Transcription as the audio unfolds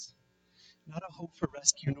not a hope for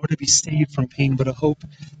rescue, nor to be saved from pain, but a hope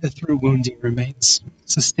that through wounding remains,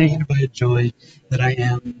 sustained by a joy that I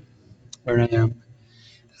am where I am.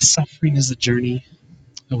 Suffering is a journey.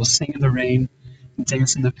 I will sing in the rain and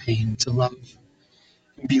dance in the pain, to love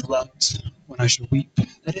and be loved when I should weep.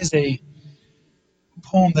 That is a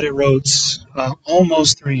poem that I wrote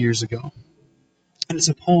almost 3 years ago. And it's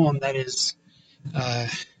a poem that is uh,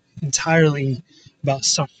 entirely about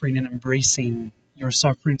suffering and embracing your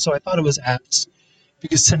suffering. So I thought it was apt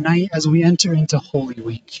because tonight, as we enter into Holy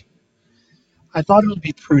Week, I thought it would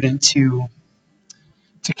be prudent to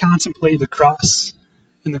contemplate the cross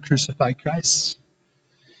and the crucified Christ.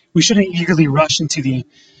 We shouldn't eagerly rush into the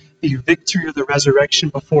victory of the resurrection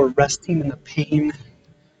before resting in the pain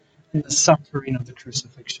and the suffering of the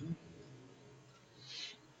crucifixion.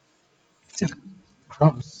 See, the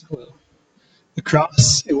cross, hello. The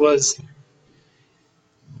cross, it was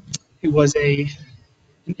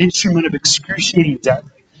an instrument of excruciating death,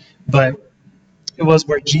 but it was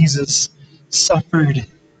where Jesus suffered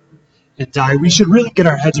and died. We should really get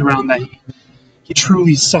our heads around that he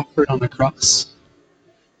truly suffered on the cross.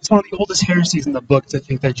 It's one of the oldest heresies in the book to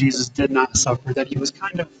think that Jesus did not suffer, that he was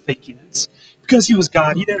kind of faking it. Because he was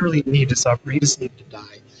God, he didn't really need to suffer, he just needed to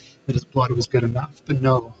die, that his blood was good enough. But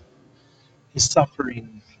no, his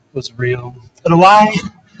suffering was real. Eloi,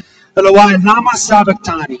 Eloi, lama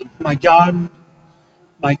sabachthani. My God,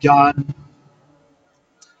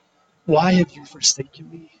 why have you forsaken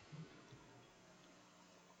me?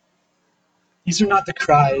 These are not the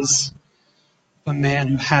cries of a man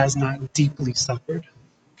who has not deeply suffered.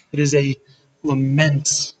 It is a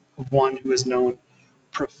lament of one who has known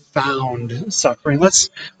profound suffering. Let's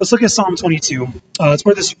look at Psalm 22. It's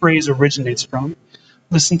where this phrase originates from.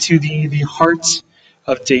 Listen to the heart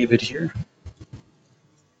of David here.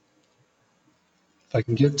 If I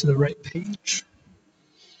can get to the right page.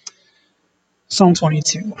 Psalm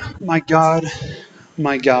 22. My God,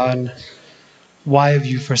 why have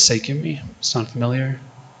you forsaken me? Sound familiar?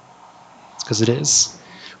 It's because it is.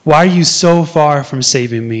 Why are you so far from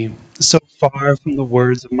saving me, so far from the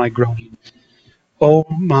words of my groaning? Oh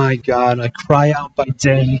my God, I cry out by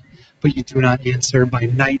day, but you do not answer, by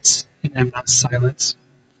night, and am not silent.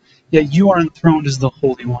 Yet you are enthroned as the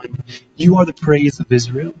Holy One. You are the praise of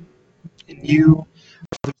Israel. In you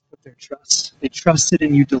put their trust. They trusted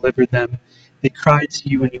and you delivered them. They cried to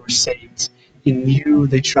you and you were saved. In you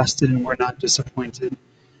they trusted and were not disappointed.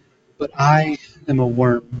 But I am a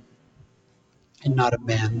worm and not a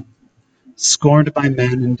man, scorned by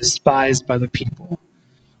men and despised by the people.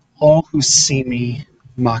 All who see me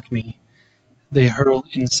mock me. They hurl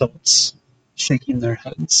insults, shaking their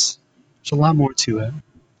heads. There's a lot more to it.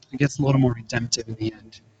 It gets a little more redemptive in the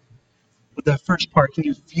end. But that first part, can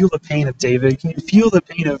you feel the pain of David? Can you feel the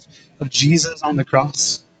pain of Jesus on the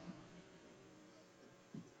cross?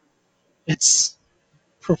 It's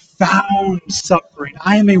profound suffering.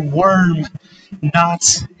 I am a worm,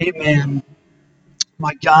 not a man.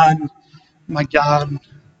 My God, my God,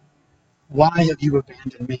 why have you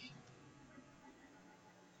abandoned me?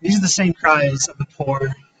 These are the same cries of the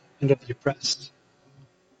poor and of the oppressed.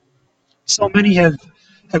 So many have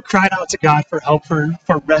cried out to God for help, for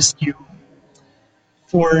rescue,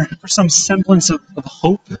 for some semblance of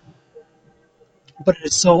hope, but it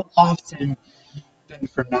has so often been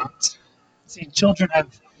for naught. See, children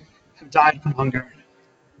have died from hunger.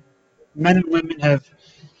 Men and women have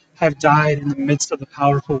died in the midst of the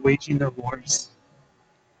powerful waging their wars.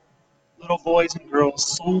 Little boys and girls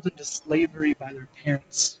sold into slavery by their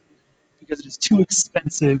parents because it is too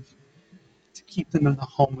expensive to keep them in the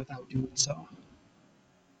home without doing so.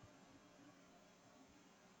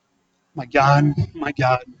 My God,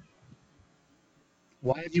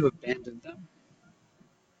 why have you abandoned them?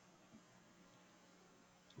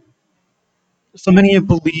 So many have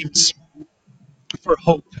believed for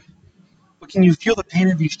hope. But can you feel the pain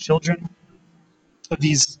of these children, of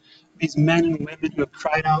these men and women who have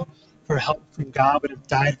cried out for help from God but have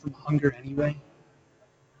died from hunger anyway?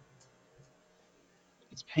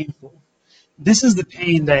 It's painful. This is the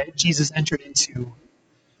pain that Jesus entered into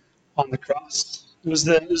on the cross. It was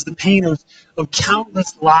the pain of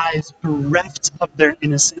countless lives bereft of their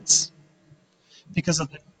innocence because of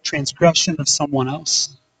the transgression of someone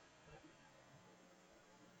else.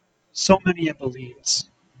 So many have believed.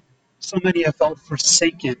 So many have felt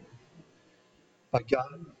forsaken by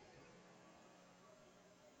God.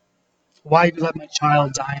 Why did you let my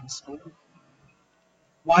child die in school?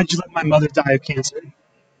 Why did you let my mother die of cancer?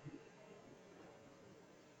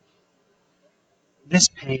 This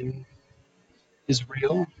pain is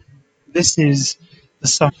real. This is the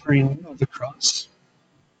suffering of the cross.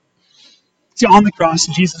 See, on the cross,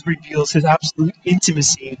 Jesus reveals his absolute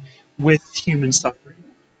intimacy with human suffering.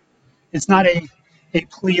 It's not a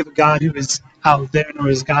plea of a God who is out there, nor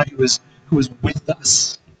is God who is with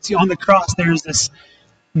us. See, on the cross, there's this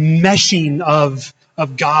meshing of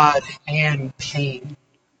God and pain.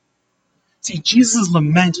 See, Jesus'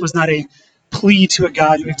 lament was not a plea to a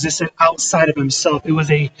God who existed outside of himself. It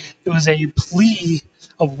was a plea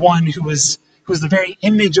of one who was the very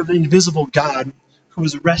image of the invisible God who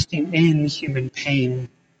was resting in human pain.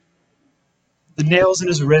 The nails in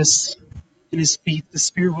his wrists, in his feet, the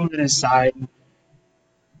spear wound in his side,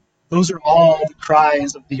 those are all the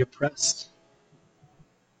cries of the oppressed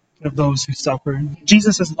and of those who suffer.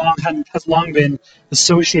 Jesus has long been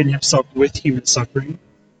associating himself with human suffering.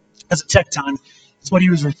 As a tekton, it's what he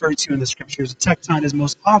was referred to in the scriptures. A tekton is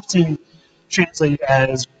most often translated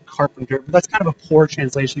as carpenter, but that's kind of a poor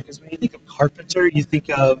translation because when you think of carpenter, you think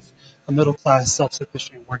of a middle-class,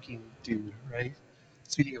 self-sufficient working dude, right?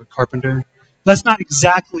 So you think of a carpenter. That's not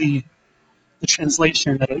exactly the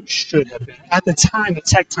translation that it should have been. At the time, the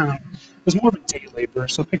tekton was more of a day laborer.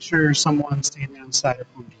 So picture someone standing outside of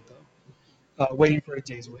Home Depot, waiting for a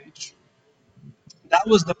day's wage. That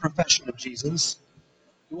was the profession of Jesus.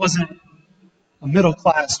 It wasn't a middle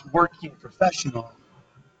class working professional.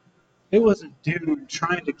 It was a dude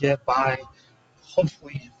trying to get by,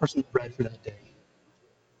 hopefully, for some bread for that day.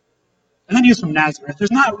 And then he was from Nazareth.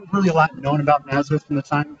 There's not really a lot known about Nazareth from the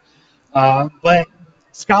time, but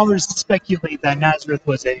scholars speculate that Nazareth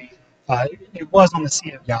it was on the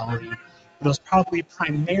Sea of Galilee, but it was probably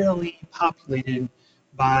primarily populated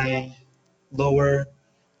by lower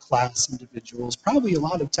class individuals, probably a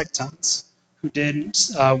lot of tektons who did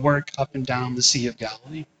work up and down the Sea of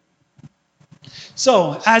Galilee.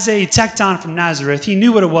 So, as a tekton from Nazareth, he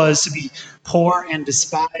knew what it was to be poor and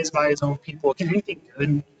despised by his own people. Can anything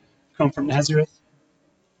good come from Nazareth?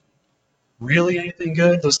 Really, anything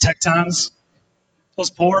good? Those tektons?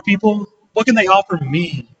 Those poor people? What can they offer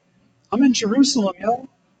me? I'm in Jerusalem, yo.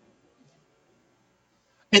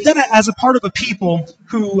 And then, as a part of a people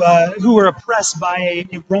who were oppressed by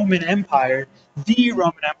a Roman Empire, the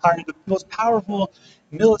Roman Empire, the most powerful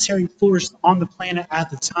military force on the planet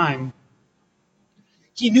at the time,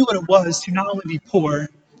 he knew what it was to not only be poor,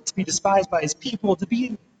 to be despised by his people,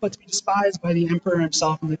 but to be despised by the emperor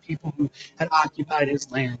himself and the people who had occupied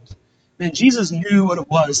his land. Man, Jesus knew what it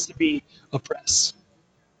was to be oppressed.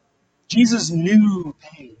 Jesus knew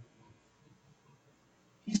pain.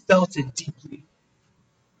 He felt it deeply.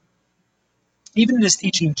 Even in his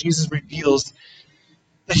teaching, Jesus reveals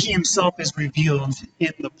that he himself is revealed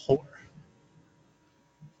in the poor.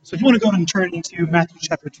 So if you want to go and turn into Matthew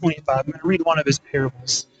chapter 25, I'm going to read one of his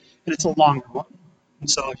parables, and it's a longer one. And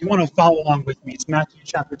so if you want to follow along with me, it's Matthew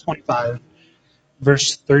chapter 25,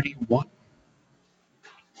 verse 31.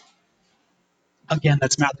 Again,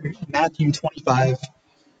 that's Matthew 25,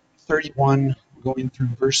 31, going through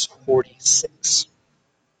verse 46.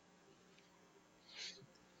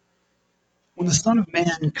 When the Son of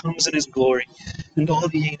Man comes in his glory, and all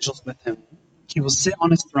the angels with him, he will sit on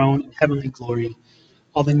his throne in heavenly glory.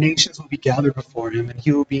 All the nations will be gathered before him, and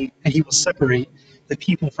he will separate the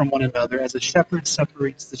people from one another, as a shepherd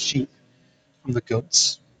separates the sheep from the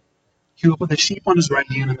goats. He will put the sheep on his right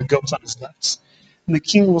hand and the goats on his left. And the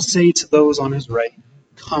king will say to those on his right,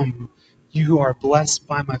 "Come, you who are blessed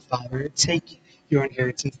by my Father, take your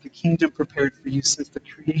inheritance, the kingdom prepared for you since the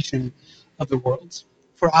creation of the world.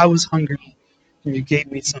 For I was hungry, and you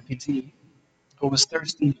gave me something to eat. I was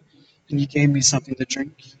thirsty, and you gave me something to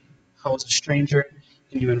drink. I was a stranger,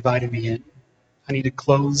 and you invited me in. I needed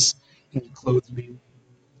clothes, and you clothed me.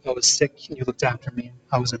 I was sick, and you looked after me.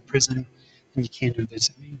 I was in prison, and you came to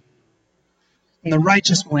visit me." And the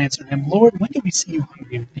righteous will answer him, "Lord, when did we see you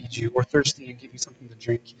hungry and feed you, or thirsty and give you something to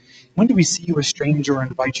drink? When did we see you a stranger and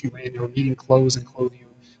invite you in, or needing clothes and clothe you?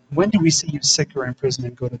 When did we see you sick or in prison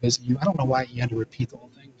and go to visit you?" I don't know why he had to repeat the whole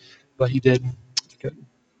thing, but he did. It's good.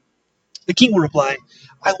 The king will reply,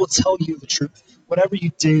 "I will tell you the truth. Whatever you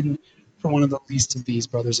did for one of the least of these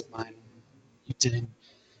brothers of mine, you did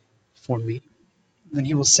for me." And then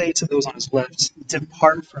he will say to those on his left,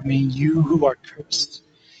 "Depart from me, you who are cursed,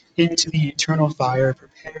 into the eternal fire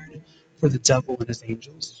prepared for the devil and his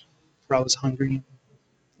angels. For I was hungry,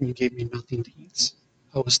 and you gave me nothing to eat.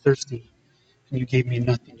 I was thirsty, and you gave me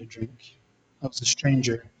nothing to drink. I was a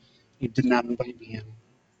stranger, and you did not invite me in.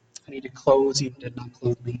 I needed clothes, and you did not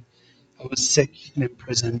clothe me. I was sick and in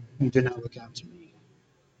prison, and you did not look after me."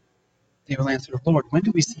 They will answer, "Lord, when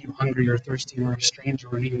did we see you hungry or thirsty or a stranger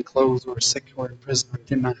or needing clothes or sick or in prison and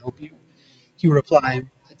did not help you?" He will reply,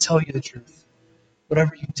 "I tell you the truth.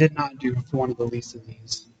 Whatever you did not do for one of the least of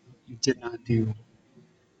these, you did not do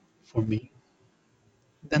for me."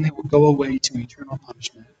 Then they will go away to eternal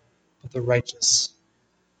punishment, but the righteous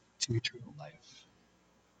to eternal life.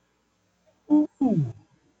 Ooh.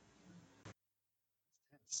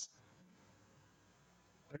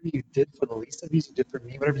 Whatever you did for the least of these, you did for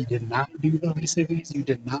me. Whatever you did not do for the least of these, you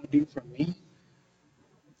did not do for me.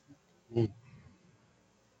 Mm.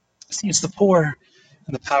 See, it's the poor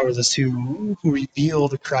and the powerless who reveal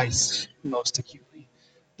the Christ most acutely.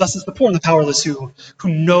 Thus, it's the poor and the powerless who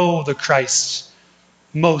know the Christ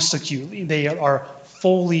most acutely. They are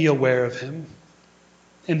fully aware of him.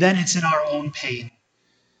 And then it's in our own pain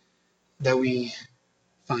that we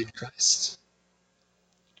find Christ.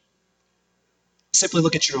 Simply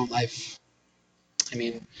look at your own life. I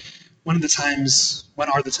mean, when are the times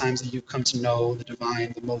that you've come to know the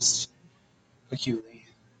divine the most acutely?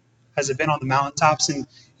 Has it been on the mountaintops in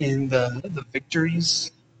the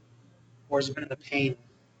victories? Or has it been in the pain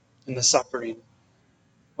and the suffering?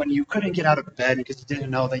 When you couldn't get out of bed because you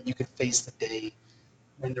didn't know that you could face the day,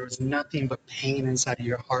 when there was nothing but pain inside of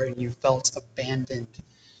your heart and you felt abandoned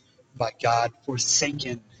by God,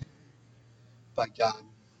 forsaken by God.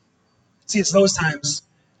 See, it's those times,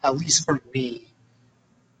 at least for me,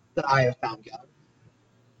 that I have found God.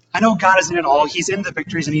 I know God is in it all. He's in the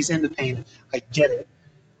victories and he's in the pain. I get it.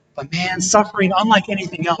 But man, suffering, unlike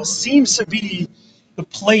anything else, seems to be the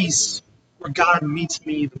place where God meets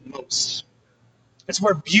me the most. It's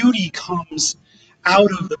where beauty comes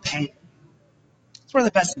out of the pain. It's where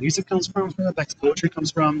the best music comes from, it's where the best poetry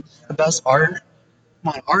comes from, the best art.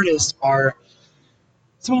 Come on, artists are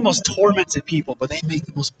some of the most tormented people, but they make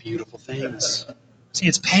the most beautiful things. See,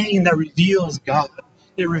 it's pain that reveals God.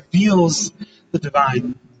 It reveals the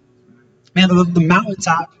divine. Man, the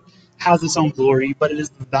mountaintop has its own glory, but it is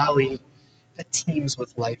the valley that teems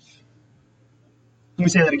with life. Let me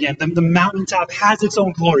say that again. The mountaintop has its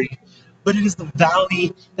own glory, but it is the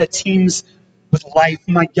valley that teems with life.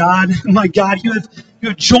 My God, you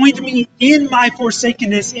have joined me in my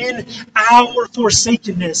forsakenness, in our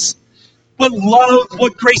forsakenness. What love,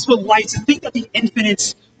 what grace, what light. To think that the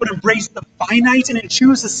infinite would embrace the finite and then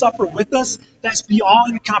choose to suffer with us, that's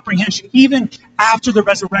beyond comprehension. Even after the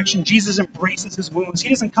resurrection, Jesus embraces his wounds. He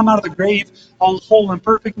doesn't come out of the grave all whole and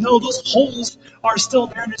perfect. No, those holes are still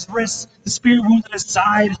there in his wrists, the spear wound in his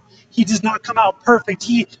side. He does not come out perfect.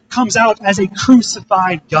 He comes out as a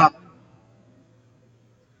crucified God.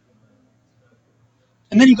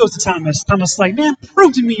 And then he goes to Thomas. Thomas is like, man,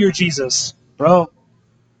 prove to me you're Jesus, bro.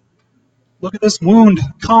 Look at this wound.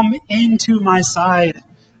 Come into my side.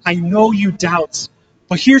 I know you doubt,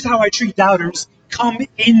 but here's how I treat doubters. Come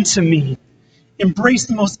into me. Embrace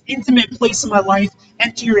the most intimate place in my life.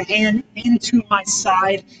 Enter your hand into my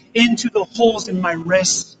side, into the holes in my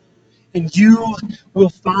wrist, and you will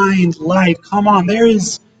find life. Come on, there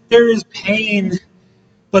is pain,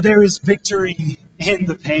 but there is victory in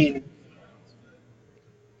the pain.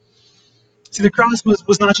 See, the cross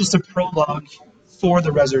was not just a prologue for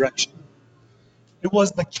the resurrection. It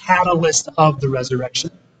was the catalyst of the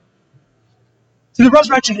resurrection. See, the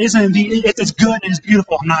resurrection isn't it's good and it's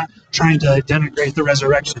beautiful. I'm not trying to denigrate the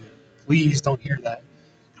resurrection. Please don't hear that.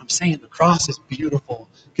 I'm saying the cross is beautiful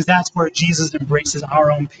because that's where Jesus embraces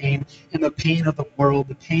our own pain and the pain of the world,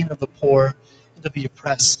 the pain of the poor, and of the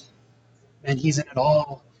oppressed. And he's in it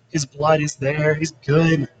all. His blood is there. He's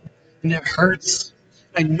good. And it hurts.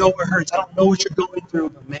 I know it hurts. I don't know what you're going through,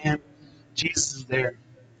 but man, Jesus is there.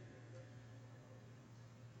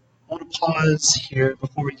 I want to pause here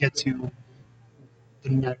before we get to the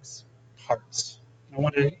next parts. I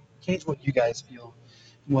want to gauge what you guys feel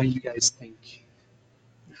and what you guys think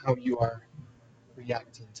and how you are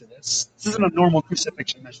reacting to this. This isn't a normal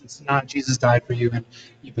crucifixion message. It's not Jesus died for you and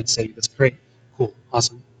you've been saved. That's great. Cool.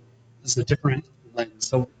 Awesome. This is a different lens.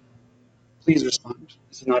 So please respond.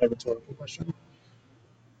 This is not a rhetorical question.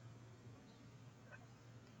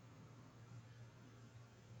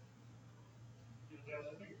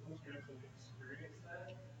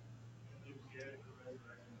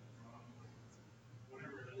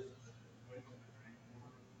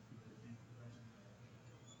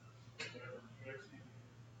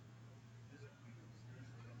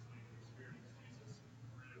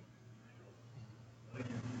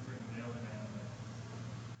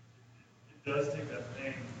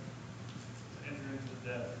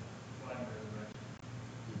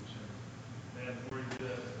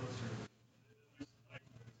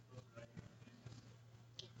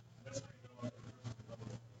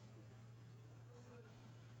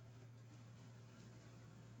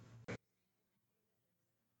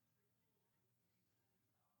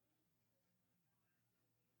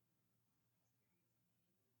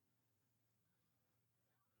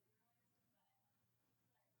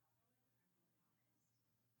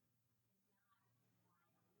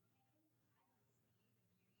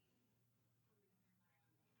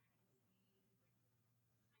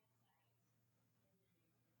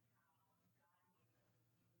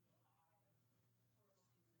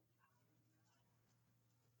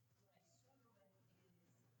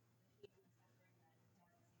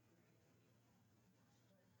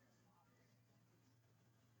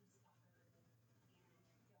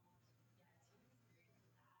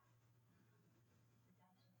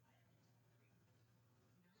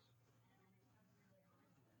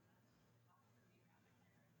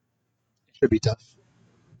 should be tough.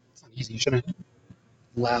 It's not easy. You shouldn't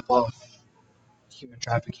laugh off human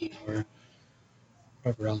trafficking or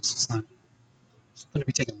whatever else. It's not something to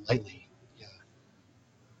be taken lightly. Yeah.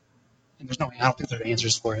 And I don't think there are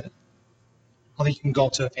answers for it. I don't think you can go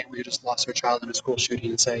up to a family who just lost their child in a school shooting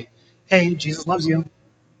and say, "Hey, Jesus loves you."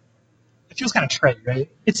 It feels kind of trite, right?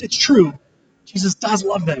 It's true. Jesus does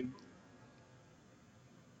love them.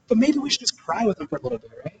 But maybe we should just cry with them for a little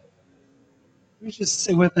bit, right? We should just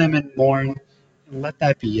sit with them and mourn and let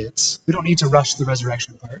that be it. We don't need to rush the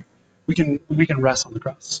resurrection part. We can rest on the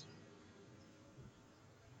cross.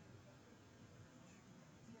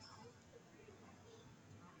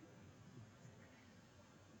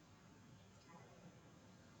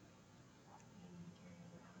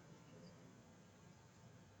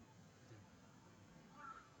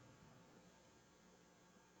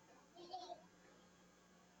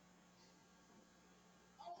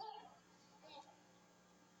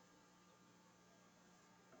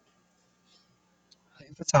 I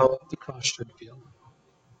think that's how the cross should feel.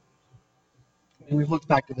 I mean, we've looked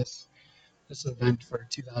back to this event for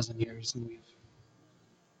 2,000 years, and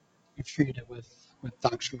we've treated it with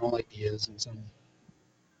doctrinal ideas and some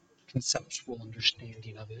conceptual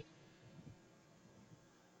understanding of it.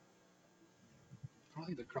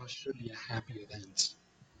 Probably the cross should be a happy event.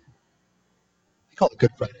 They call it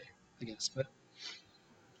Good Friday, I guess, but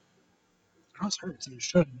the cross hurts, and it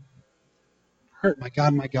should hurt. My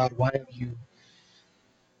God, why have you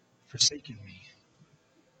forsaken me?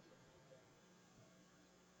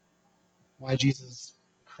 Why Jesus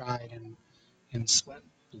cried and sweat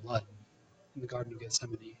blood in the Garden of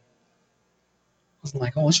Gethsemane. It wasn't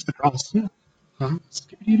like, oh, it's just the cross. Yeah. Huh?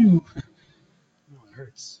 Skippity-doo. No, it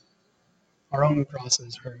hurts. Our own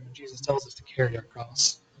crosses hurt. And Jesus tells us to carry our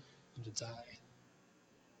cross and to die.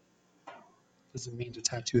 Doesn't mean to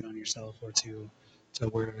tattoo it on yourself or to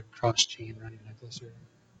wear a cross chain around your necklace or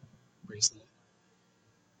bracelet.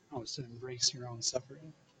 No, it's to embrace your own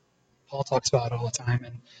suffering. Paul talks about it all the time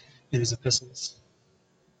in his epistles.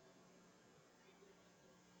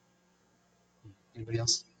 Anybody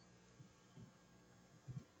else?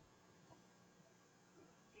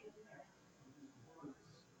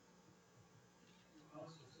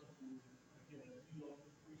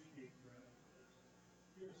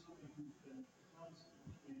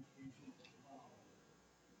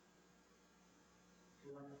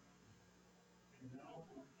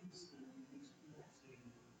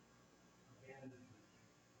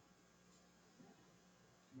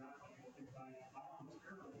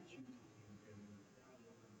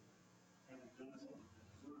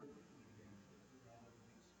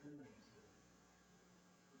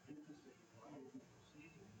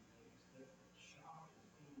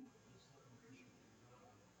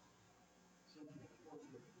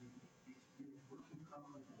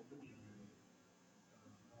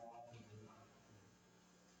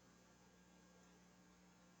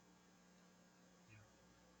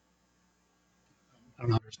 I don't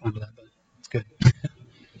know how to respond to that, but it's good.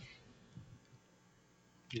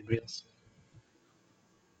 Anybody else?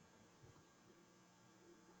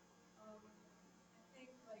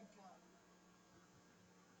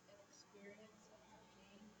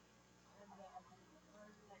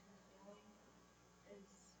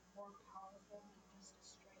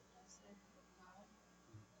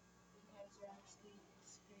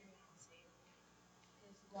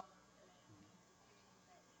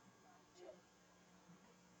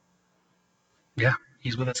 Yeah,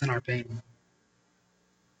 he's with us in our pain.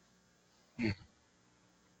 Hmm. All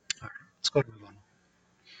right, let's go to move on.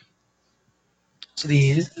 So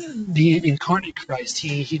the incarnate Christ,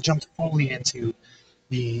 he jumped fully into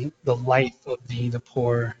the life of the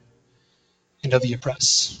poor and of the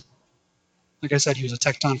oppressed. Like I said, he was a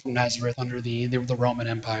tecton from Nazareth under the Roman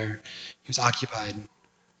Empire. He was occupied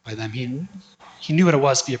by them. He knew what it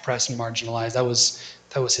was to be oppressed and marginalized. That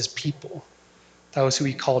was his people. That was who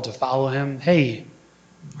he called to follow him. Hey,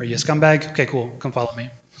 are you a scumbag? Okay, cool. Come follow me.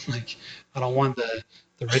 Like, I don't want the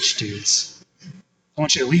rich dudes. I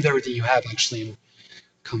want you to leave everything you have, actually, and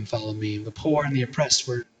come follow me. The poor and the oppressed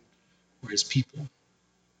were his people.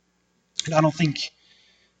 And I don't think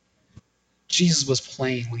Jesus was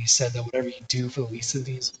playing when he said that whatever you do for the least of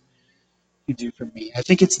these, you do for me. I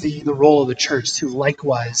think it's the role of the church to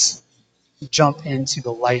likewise jump into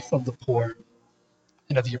the life of the poor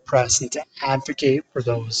and of the oppressed and to advocate for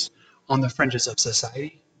those on the fringes of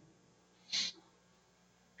society.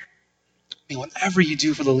 I mean, whatever you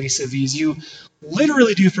do for the least of these, you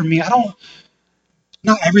literally do for me.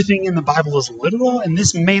 Not everything in the Bible is literal, and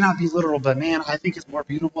this may not be literal, but man, I think it's more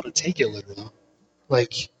beautiful to take it literal.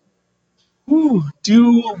 Like, ooh,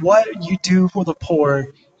 do what you do for the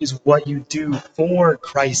poor, is what you do for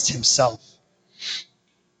Christ himself.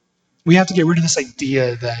 We have to get rid of this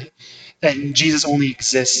idea that Jesus only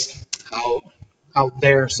exists out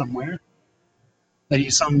there somewhere, that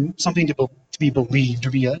he's something to be believed,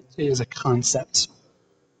 is a concept.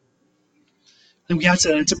 And we have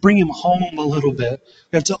to bring him home a little bit.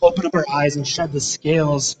 We have to open up our eyes and shed the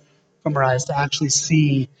scales from our eyes to actually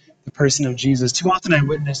see the person of Jesus. Too often I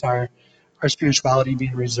witness our spirituality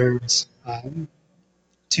being reserved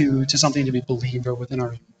to something to be believed or within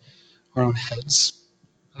our own heads.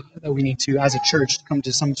 That we need to, as a church, come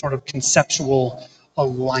to some sort of conceptual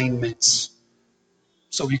alignment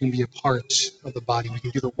so we can be a part of the body. We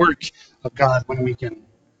can do the work of God when we can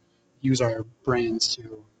use our brains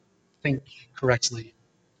to think correctly.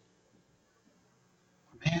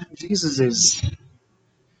 Man, Jesus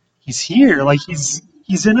he's here. Like he's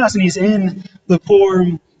in us and he's in the poor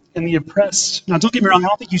and the oppressed. Now don't get me wrong, I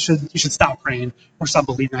don't think you should stop praying or stop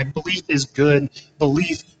believing. Like, belief is good.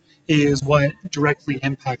 Belief is what directly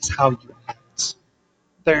impacts how you act.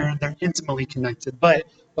 They're intimately connected. But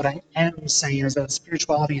what I am saying is that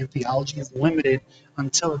spirituality and theology is limited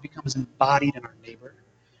until it becomes embodied in our neighbor.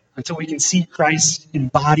 Until we can see Christ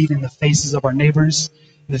embodied in the faces of our neighbors,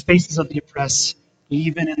 in the faces of the oppressed,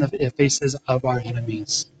 even in the faces of our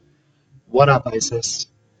enemies. What up, ISIS?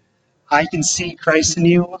 I can see Christ in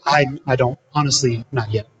you. I don't, honestly,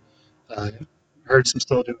 not yet. I heard some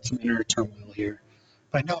still doing some inner turmoil here.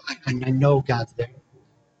 But I know God's there.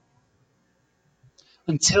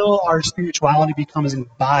 Until our spirituality becomes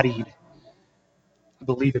embodied, I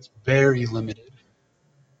believe it's very limited.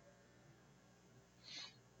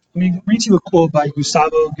 Let me read you a quote by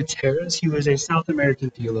Gustavo Gutierrez. He was a South American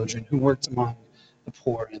theologian who worked among the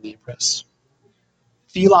poor and the oppressed.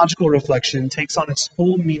 Theological reflection takes on its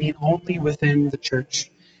full meaning only within the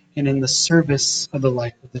church and in the service of the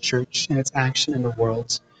life of the church and its action in the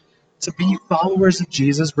world. To be followers of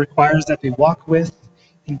Jesus requires that they walk with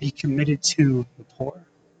and be committed to the poor.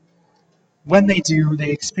 When they do, they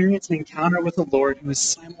experience an encounter with the Lord who is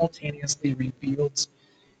simultaneously revealed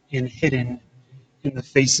and hidden in the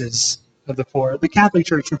faces of the poor. The Catholic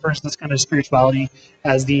Church refers to this kind of spirituality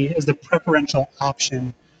as the preferential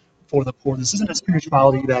option for the poor. This isn't a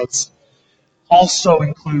spirituality that's also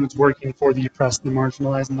includes working for the oppressed, the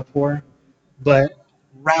marginalized, and the poor, but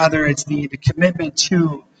rather it's the commitment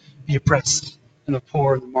to the oppressed and the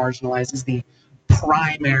poor and the marginalized is the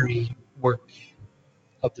primary work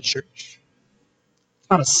of the church. It's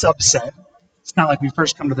not a subset. It's not like we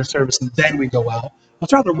first come to the service and then we go out.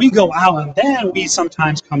 It's rather we go out and then we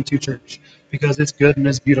sometimes come to church because it's good and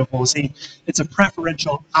it's beautiful. See, it's a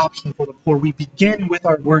preferential option for the poor. We begin with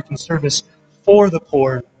our work and service for the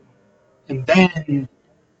poor, and then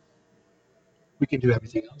we can do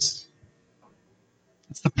everything else.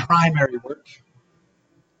 It's the primary work.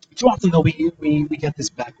 Too often, though, we get this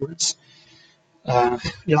backwards.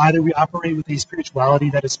 Either we operate with a spirituality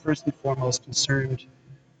that is first and foremost concerned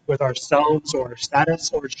with ourselves or our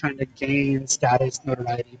status, or is trying to gain status,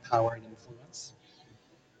 notoriety, power, and influence.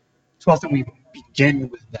 Too often we begin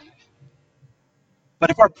with that. But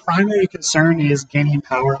if our primary concern is gaining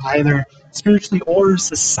power, either spiritually or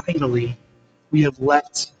societally, we have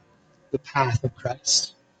left the path of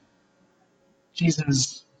Christ.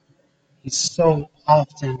 Jesus, he so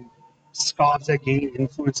often scoffs at gaining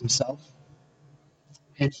influence himself,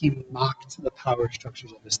 and he mocked the power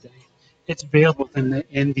structures of this day. It's veiled within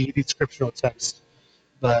the scriptural text,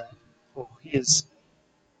 but he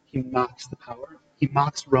mocks the power. He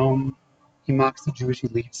mocks Rome. He mocks the Jewish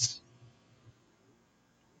elites.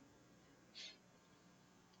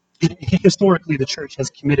 Historically, the church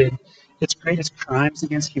has committed its greatest crimes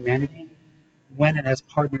against humanity when it has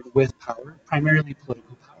partnered with power, primarily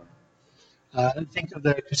political power. Think of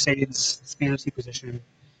the Crusades, Spanish Inquisition,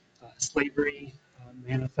 slavery,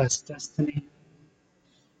 manifest destiny,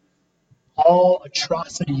 all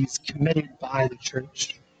atrocities committed by the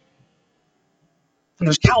church. And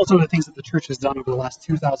there's countless other things that the church has done over the last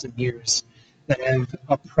 2,000 years that have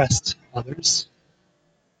oppressed others.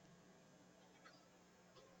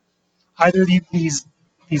 Either these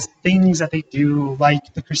things that they do,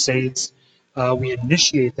 like the Crusades, we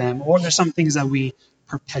initiate them, or there's some things that we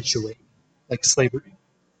perpetuate, like slavery.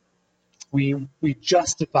 We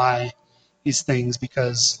justify these things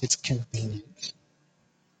because it's convenient.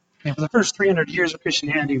 And for the first 300 years of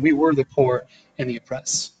Christianity, we were the poor and the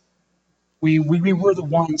oppressed. We were the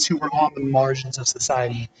ones who were on the margins of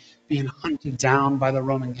society, being hunted down by the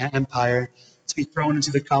Roman Empire, to be thrown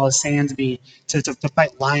into the Colosseum, to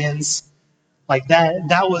fight lions. Like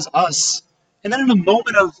that was us. And then in a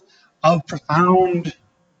moment of profound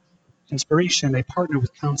inspiration, they partnered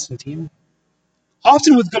with Constantine.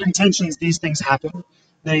 Often with good intentions, these things happen.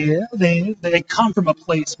 They come from a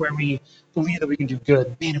place where we believe that we can do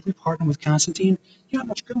good. Man, if we partner with Constantine, you know how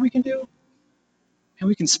much good we can do? And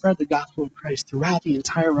we can spread the gospel of Christ throughout the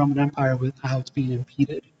entire Roman Empire without being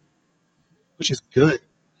impeded, which is good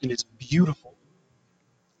and it's beautiful.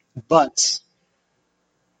 But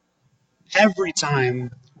every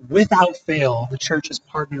time, without fail, the church has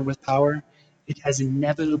partnered with power, it has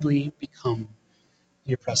inevitably become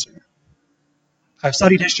the oppressor. I've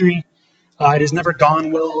studied history. It has never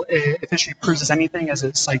gone well. If history proves us anything, as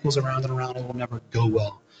it cycles around and around, it will never go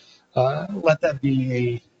well. Let that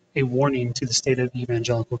be a warning to the state of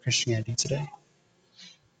evangelical Christianity today.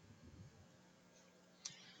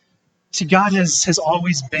 See, God has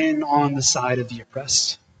always been on the side of the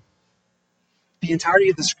oppressed. The entirety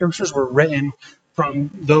of the scriptures were written from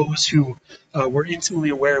those who were intimately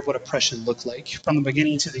aware of what oppression looked like. From the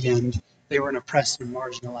beginning to the end, they were an oppressed and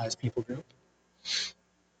marginalized people group.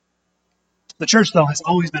 The church, though, has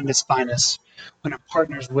always been at its finest when it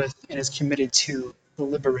partners with and is committed to the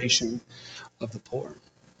liberation of the poor.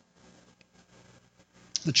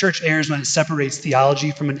 The church errs when it separates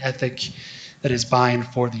theology from an ethic that is by and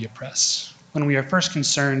for the oppressed. When we are first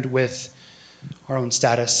concerned with our own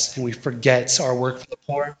status and we forget our work for the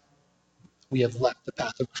poor, we have left the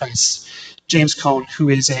path of Christ. James Cone, who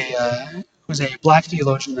is a black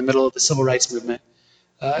theologian in the middle of the civil rights movement,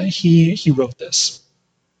 he wrote this.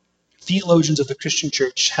 Theologians of the Christian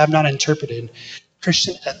church have not interpreted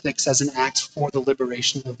Christian ethics as an act for the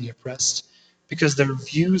liberation of the oppressed, because their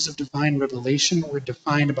views of divine revelation were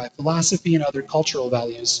defined by philosophy and other cultural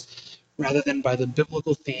values, rather than by the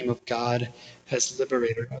biblical theme of God as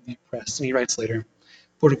liberator of the oppressed. And he writes later,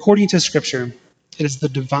 "For according to Scripture, it is the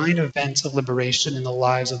divine event of liberation in the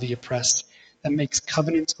lives of the oppressed that makes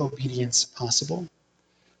covenant obedience possible.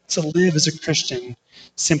 To live as a Christian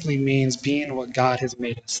simply means being what God has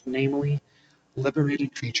made us, namely,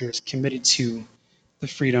 liberated creatures committed to the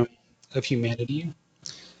freedom of humanity."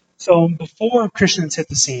 So before Christians hit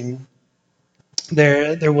the scene,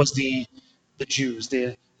 there was the Jews,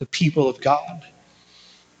 the people of God.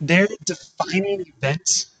 Their defining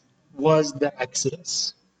event was the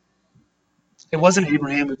Exodus. It wasn't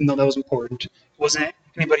Abraham, even though that was important. It wasn't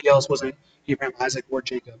anybody else, it wasn't Abraham, Isaac, or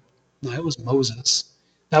Jacob. No, it was Moses.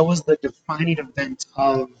 That was the defining event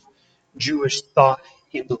of Jewish thought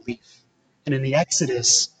and belief. And in the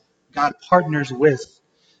Exodus, God partners with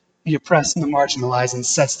the oppressed and the marginalized and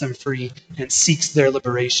sets them free and seeks their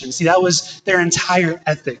liberation. See, that was their entire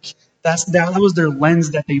ethic. That was their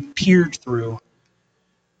lens that they peered through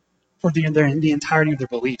for the entirety of their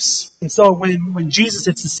beliefs. And so when Jesus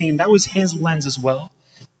hits the scene, that was his lens as well.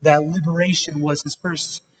 That liberation was his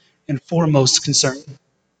first and foremost concern.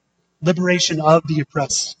 Liberation of the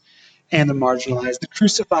oppressed and the marginalized. The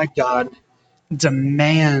crucified God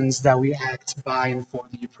demands that we act by and for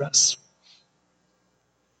the oppressed.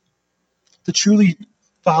 To truly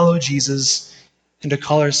follow Jesus and to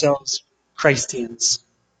call ourselves Christians,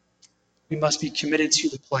 we must be committed to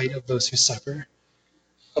the plight of those who suffer,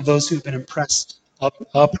 of those who have been oppressed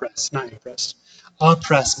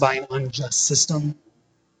by an unjust system,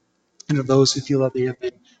 and of those who feel that they have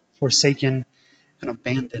been forsaken and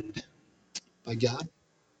abandoned by God.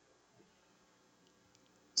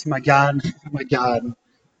 See, my God,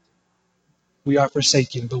 we are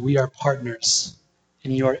forsaken, but we are partners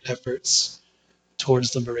in your efforts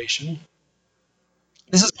towards liberation.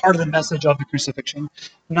 This is part of the message of the crucifixion,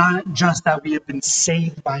 not just that we have been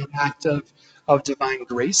saved by an act of divine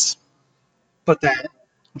grace, but that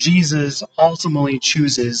Jesus ultimately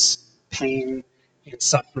chooses pain and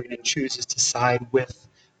suffering and chooses to side with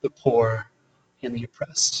the poor and the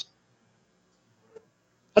oppressed.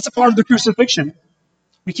 That's a part of the crucifixion.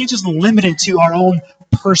 We can't just limit it to our own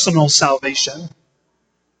personal salvation.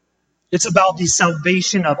 It's about the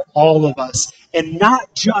salvation of all of us, and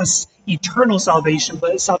not just eternal salvation,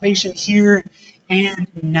 but salvation here and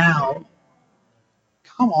now.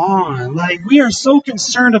 Come on. Like, we are so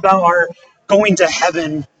concerned about our going to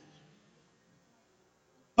heaven,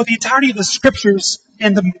 but the entirety of the scriptures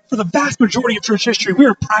and for the vast majority of church history, we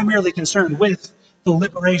are primarily concerned with the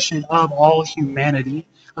liberation of all humanity.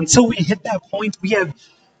 Until we hit that point, we have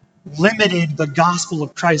limited the gospel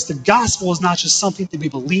of Christ. The gospel is not just something to be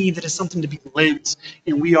believed, it is something to be lived,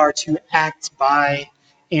 and we are to act by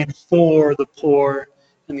and for the poor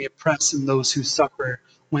and the oppressed and those who suffer.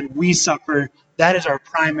 When we suffer, that is our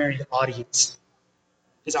primary audience,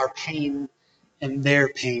 is our pain and their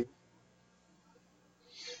pain.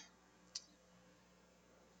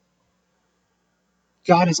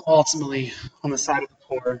 God is ultimately on the side of the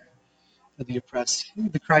poor and the oppressed.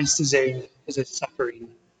 The Christ is a suffering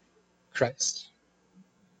Christ.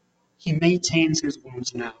 He maintains his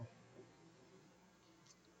wounds now.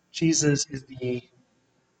 Jesus is the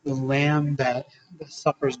lamb that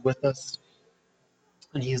suffers with us,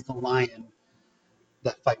 and he is the lion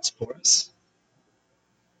that fights for us.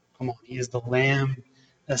 Come on, he is the lamb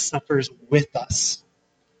that suffers with us,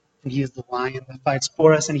 and he is the lion that fights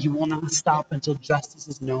for us, and he will not stop until justice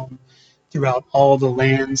is known throughout all the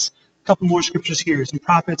lands. A couple more scriptures here, some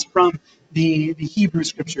prophets from the Hebrew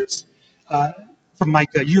scriptures. Uh, from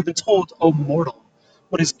Micah, you have been told, O mortal,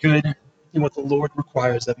 what is good and what the Lord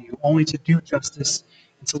requires of you, only to do justice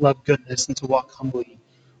and to love goodness and to walk humbly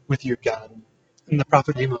with your God. And the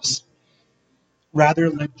prophet Amos,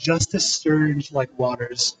 rather let justice surge like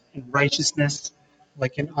waters and righteousness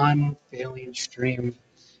like an unfailing stream.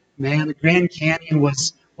 Man, the Grand Canyon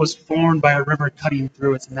was formed by a river cutting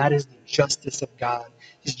through it, and that is the justice of God.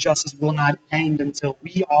 His justice will not end until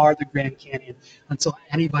we are the Grand Canyon, until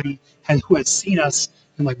anybody who has seen us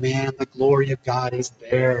and like, man, the glory of God is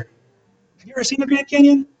there. Have you ever seen the Grand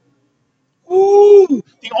Canyon? Ooh,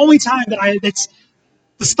 the only time that's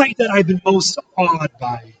the sight that I've been most awed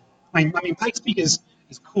by. I mean, Pikes Peak is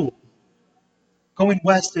cool. Going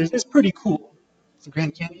west is pretty cool. The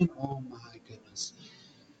Grand Canyon, oh my goodness,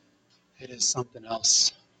 it is something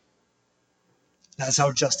else. That's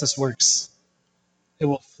how justice works. It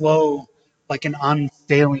will flow like an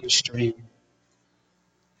unfailing stream.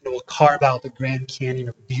 It will carve out the Grand Canyon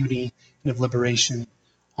of beauty and of liberation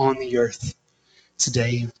on the earth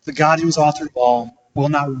today. The God who is author of all will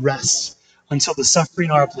not rest until the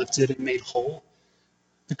suffering are uplifted and made whole.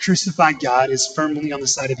 The crucified God is firmly on the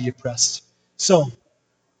side of the oppressed. So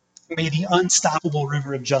may the unstoppable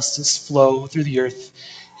river of justice flow through the earth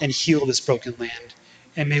and heal this broken land.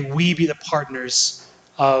 And may we be the partners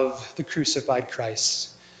of the crucified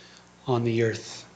Christ on the earth.